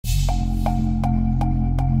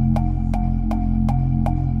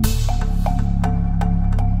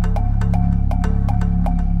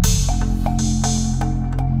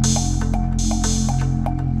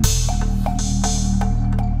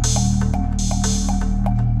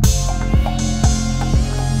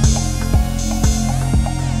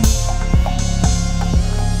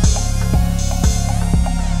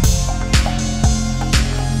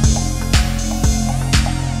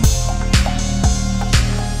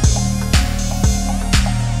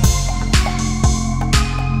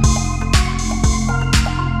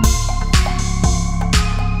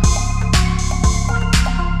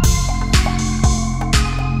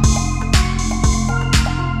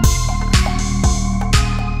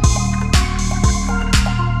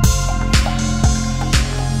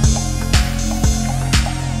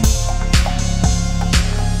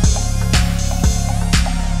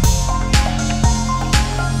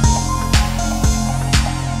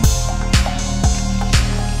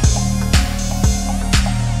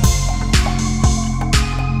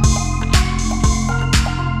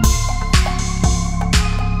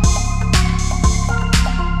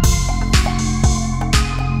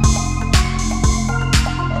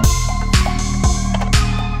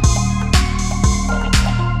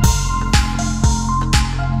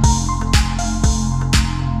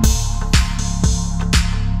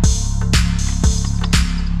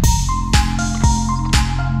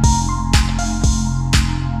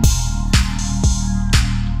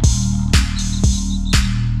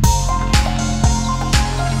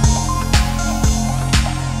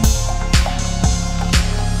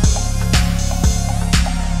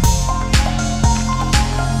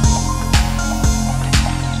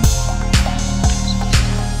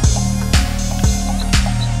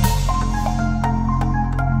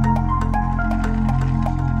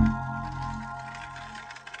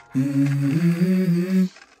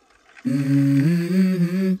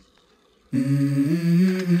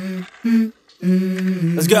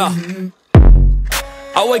Let's go.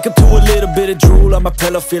 I wake up to a little bit of drool on my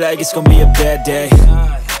pillow, feel like it's gonna be a bad day.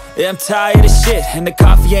 Yeah, I'm tired of shit, and the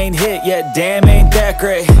coffee ain't hit yet, damn, ain't that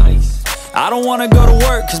great. I don't wanna go to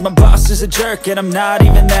work, cause my boss is a jerk, and I'm not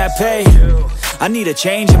even that paid. I need a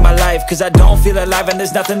change in my life, cause I don't feel alive, and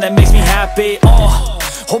there's nothing that makes me happy.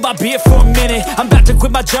 Hold my beer for a minute, I'm about to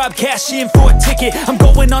quit my job, cash in for a ticket. I'm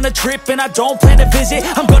going on a trip and I don't plan to visit.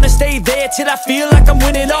 I'm gonna stay there till I feel like I'm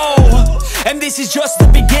winning, and this is just the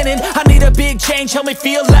beginning. I need a big change, help me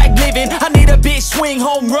feel like living. I need a big swing,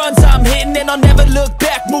 home runs I'm hitting, and I'll never look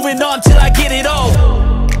back, moving on till I get it all.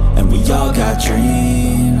 And we all got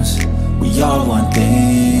dreams, we all want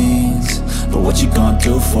things, but what you gonna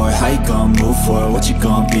do for it? How you gonna move for it? What you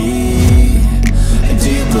gonna be? And do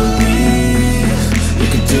you believe you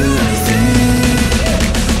can do anything?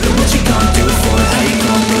 But what you gonna do for it? How you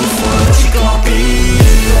gonna move for it? What you gonna be?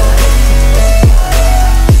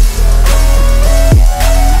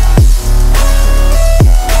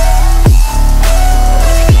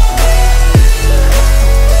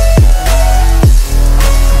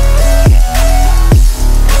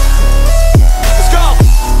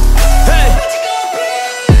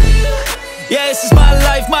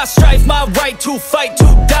 My strife, my right to fight, to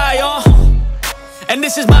die on. And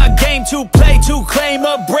this is my game to play, to claim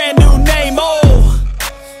a brand new name,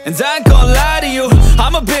 And I ain't gonna lie to you,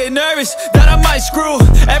 I'm a bit nervous that I might screw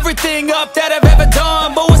everything up that I've ever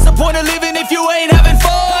done. But what's the point of living if you ain't having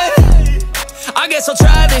fun? I guess I'll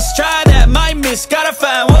try this, try that, might miss, gotta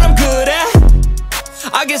find what I'm good at.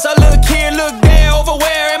 I guess I look here, look there, over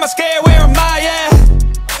where am I scared, where am I at?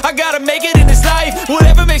 I gotta make it in this life,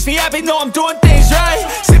 whatever makes me happy, know I'm doing things right.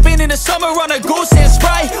 Sipping in the summer on a goose and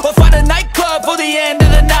Sprite, or find a nightclub for the end of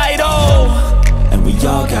the night, And we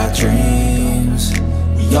all got dreams,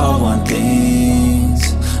 we all want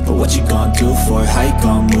things, but what you gonna do for it? How you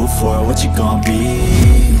gonna move for it? What you gonna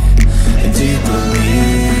be? And do you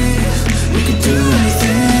believe you can do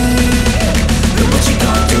anything? But what you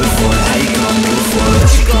gonna do for it? How you gonna move for it?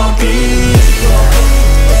 What you gonna be?